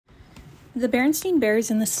The Berenstain Bears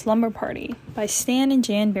in the Slumber Party by Stan and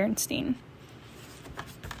Jan Berenstain.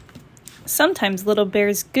 Sometimes little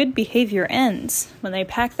bears' good behavior ends when they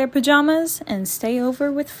pack their pajamas and stay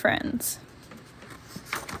over with friends.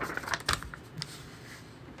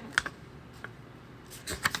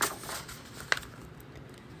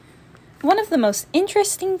 One of the most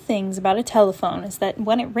interesting things about a telephone is that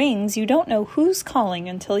when it rings, you don't know who's calling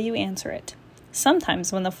until you answer it.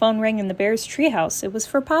 Sometimes when the phone rang in the bear's treehouse, it was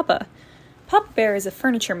for Papa. Papa Bear is a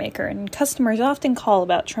furniture maker, and customers often call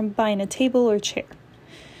about buying a table or chair.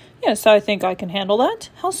 "Yes, I think I can handle that.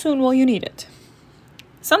 How soon will you need it?"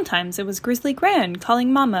 Sometimes it was Grizzly Gran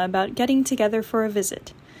calling Mama about getting together for a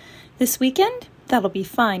visit. "This weekend? That'll be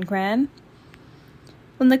fine, Gran."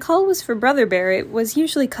 When the call was for Brother Bear, it was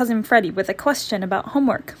usually Cousin Freddie with a question about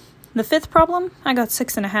homework. "The fifth problem? I got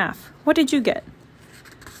 6.5. What did you get?"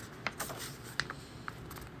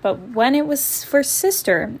 But when it was for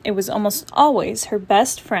Sister, it was almost always her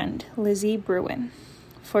best friend, Lizzie Bruin.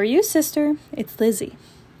 "For you, Sister, it's Lizzie."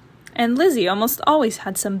 And Lizzie almost always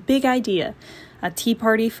had some big idea. A tea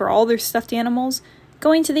party for all their stuffed animals,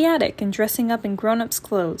 going to the attic and dressing up in grown-ups'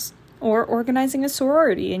 clothes, or organizing a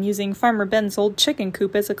sorority and using Farmer Ben's old chicken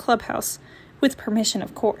coop as a clubhouse, with permission,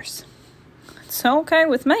 of course. "It's okay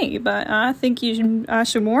with me, but I think I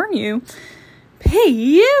should warn you. Hey,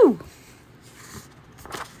 you!"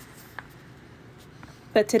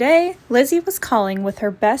 But today, Lizzie was calling with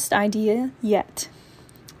her best idea yet.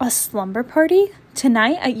 "A slumber party?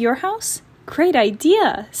 Tonight at your house? Great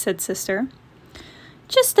idea," said Sister.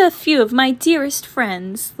 "Just a few of my dearest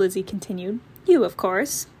friends," Lizzie continued. "You, of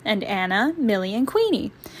course, and Anna, Millie, and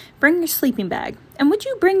Queenie. Bring your sleeping bag. And would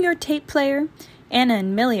you bring your tape player? Anna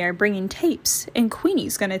and Millie are bringing tapes, and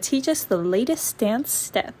Queenie's going to teach us the latest dance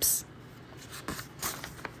steps."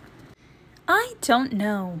 "I don't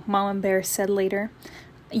know," Mama Bear said later.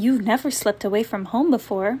 "You've never slept away from home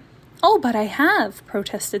before." "Oh, but I have,"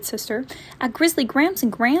 protested Sister. "At Grizzly Gramps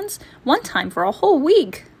and Gran's, one time for a whole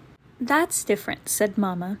week." "That's different," said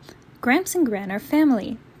Mama. "Gramps and Gran are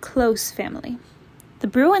family, close family." "The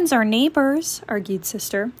Bruins are neighbors," argued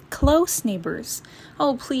Sister. "Close neighbors."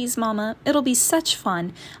 "Oh, please, Mama. It'll be such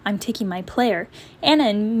fun. I'm taking my player. Anna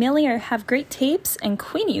and Millie have great tapes, and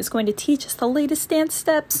Queenie is going to teach us the latest dance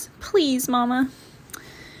steps. Please, Mama."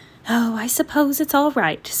 "Oh, I suppose it's all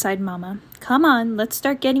right," sighed Mama. "Come on, let's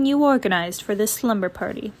start getting you organized for this slumber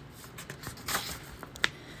party."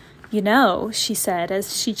 "You know," she said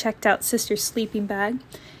as she checked out Sister's sleeping bag.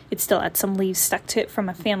 It still had some leaves stuck to it from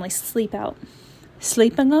a family sleep out.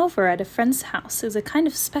 "Sleeping over at a friend's house is a kind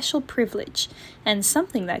of special privilege, and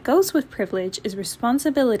something that goes with privilege is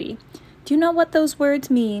responsibility. Do you know what those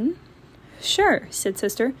words mean?" "Sure," said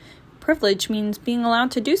Sister. "Privilege means being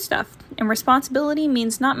allowed to do stuff, and responsibility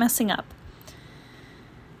means not messing up."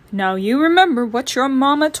 "Now you remember what your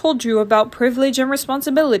mama told you about privilege and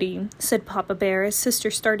responsibility," said Papa Bear as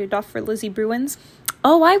Sister started off for Lizzie Bruin's.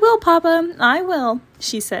 "Oh, I will, Papa, I will,"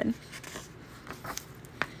 she said.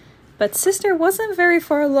 But Sister wasn't very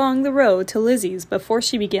far along the road to Lizzie's before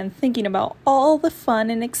she began thinking about all the fun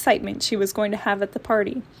and excitement she was going to have at the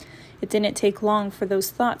party. It didn't take long for those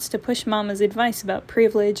thoughts to push Mama's advice about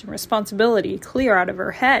privilege and responsibility clear out of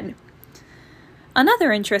her head.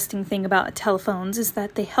 Another interesting thing about telephones is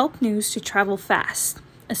that they help news to travel fast,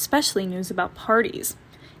 especially news about parties.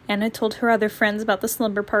 Anna told her other friends about the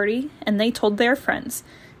slumber party, and they told their friends.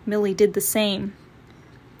 Millie did the same.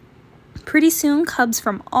 Pretty soon, cubs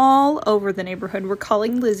from all over the neighborhood were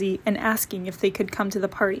calling Lizzie and asking if they could come to the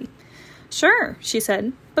party. "Sure," she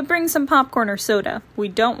said, "but bring some popcorn or soda. We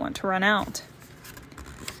don't want to run out."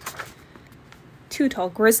 Too Tall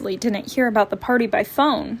Grizzly didn't hear about the party by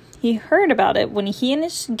phone. He heard about it when he and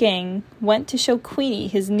his gang went to show Queenie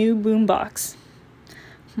his new boombox.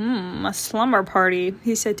 A slumber party,"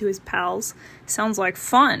 he said to his pals. "Sounds like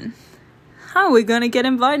fun." "How are we going to get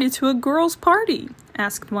invited to a girls' party?"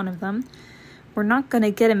 asked one of them. "We're not going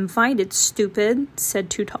to get invited, stupid," said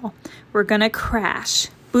Too Tall. "We're going to crash,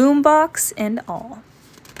 boombox and all."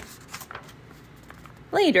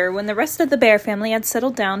 Later, when the rest of the Bear family had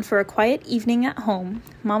settled down for a quiet evening at home,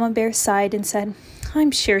 Mama Bear sighed and said,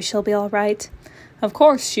 "I'm sure she'll be all right." "Of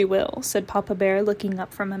course she will," said Papa Bear, looking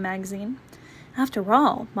up from a magazine. "After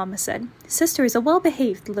all," Mama said, "Sister is a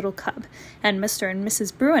well-behaved little cub, and Mr. and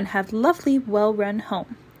Mrs. Bruin have lovely, well-run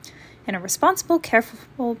home, and are responsible,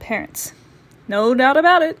 careful parents." "No doubt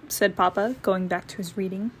about it," said Papa, going back to his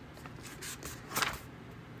reading.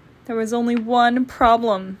 There was only one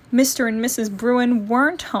problem. Mr. and Mrs. Bruin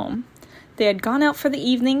weren't home. They had gone out for the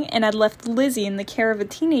evening and had left Lizzie in the care of a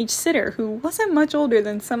teenage sitter who wasn't much older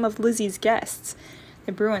than some of Lizzie's guests.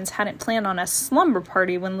 The Bruins hadn't planned on a slumber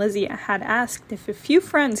party when Lizzie had asked if a few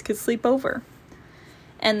friends could sleep over.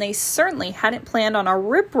 And they certainly hadn't planned on a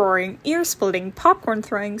rip-roaring, ear-splitting,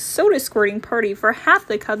 popcorn-throwing, soda-squirting party for half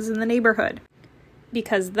the cubs in the neighborhood.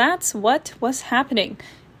 Because that's what was happening,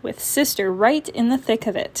 with Sister right in the thick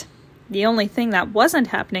of it. The only thing that wasn't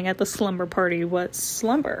happening at the slumber party was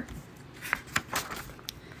slumber.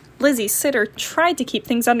 Lizzie's sitter tried to keep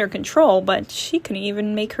things under control, but she couldn't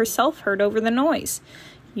even make herself heard over the noise.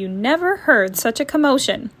 You never heard such a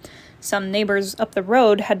commotion. Some neighbors up the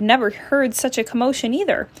road had never heard such a commotion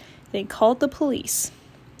either. They called the police.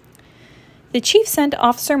 The chief sent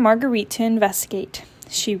Officer Marguerite to investigate.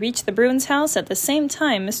 She reached the Bruins' house at the same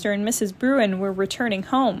time Mr. and Mrs. Bruin were returning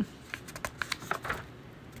home.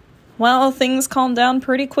 Well, things calmed down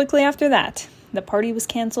pretty quickly after that. The party was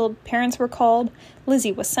canceled, parents were called,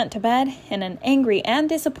 Lizzie was sent to bed, and an angry and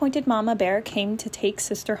disappointed Mama Bear came to take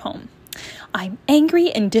Sister home. "I'm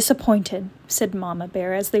angry and disappointed," said Mama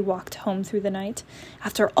Bear as they walked home through the night,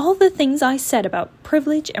 "after all the things I said about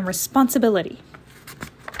privilege and responsibility."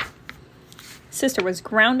 Sister was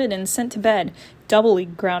grounded and sent to bed, doubly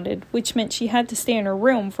grounded, which meant she had to stay in her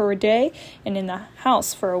room for a day and in the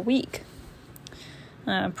house for a week.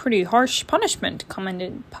 Pretty harsh punishment,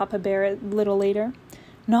 commented Papa Bear a little later.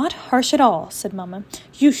 "Not harsh at all," said Mama.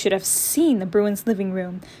 "You should have seen the Bruins' living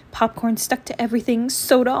room. Popcorn stuck to everything,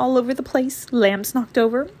 soda all over the place, lamps knocked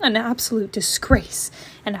over, an absolute disgrace.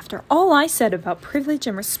 And after all I said about privilege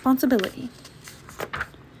and responsibility."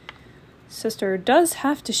 "Sister does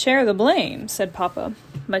have to share the blame," said Papa,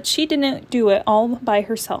 "but she didn't do it all by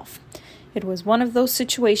herself. It was one of those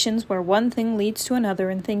situations where one thing leads to another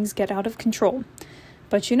and things get out of control.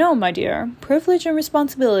 But you know, my dear, privilege and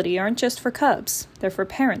responsibility aren't just for cubs. They're for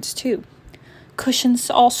parents, too." "Cushions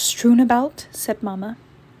all strewn about," said Mama.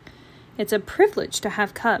 "It's a privilege to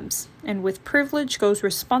have cubs, and with privilege goes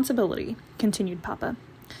responsibility," continued Papa.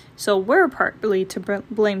 "So we're partly to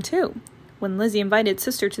blame, too. When Lizzie invited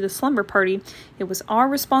Sister to the slumber party, it was our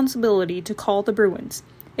responsibility to call the Bruins.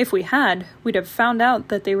 If we had, we'd have found out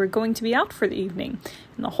that they were going to be out for the evening,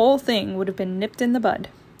 and the whole thing would have been nipped in the bud."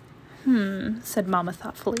 Said Mama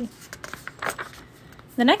thoughtfully.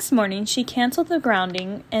 The next morning, she canceled the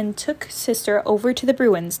grounding and took Sister over to the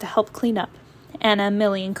Bruins to help clean up. Anna,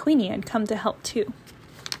 Millie, and Queenie had come to help too.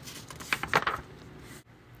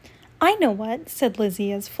 "I know what," said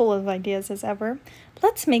Lizzie, as full of ideas as ever.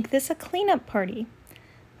 "Let's make this a cleanup party."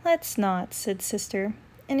 "Let's not," said Sister.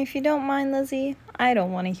 "And if you don't mind, Lizzie, I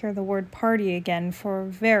don't want to hear the word party again for a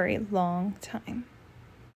very long time."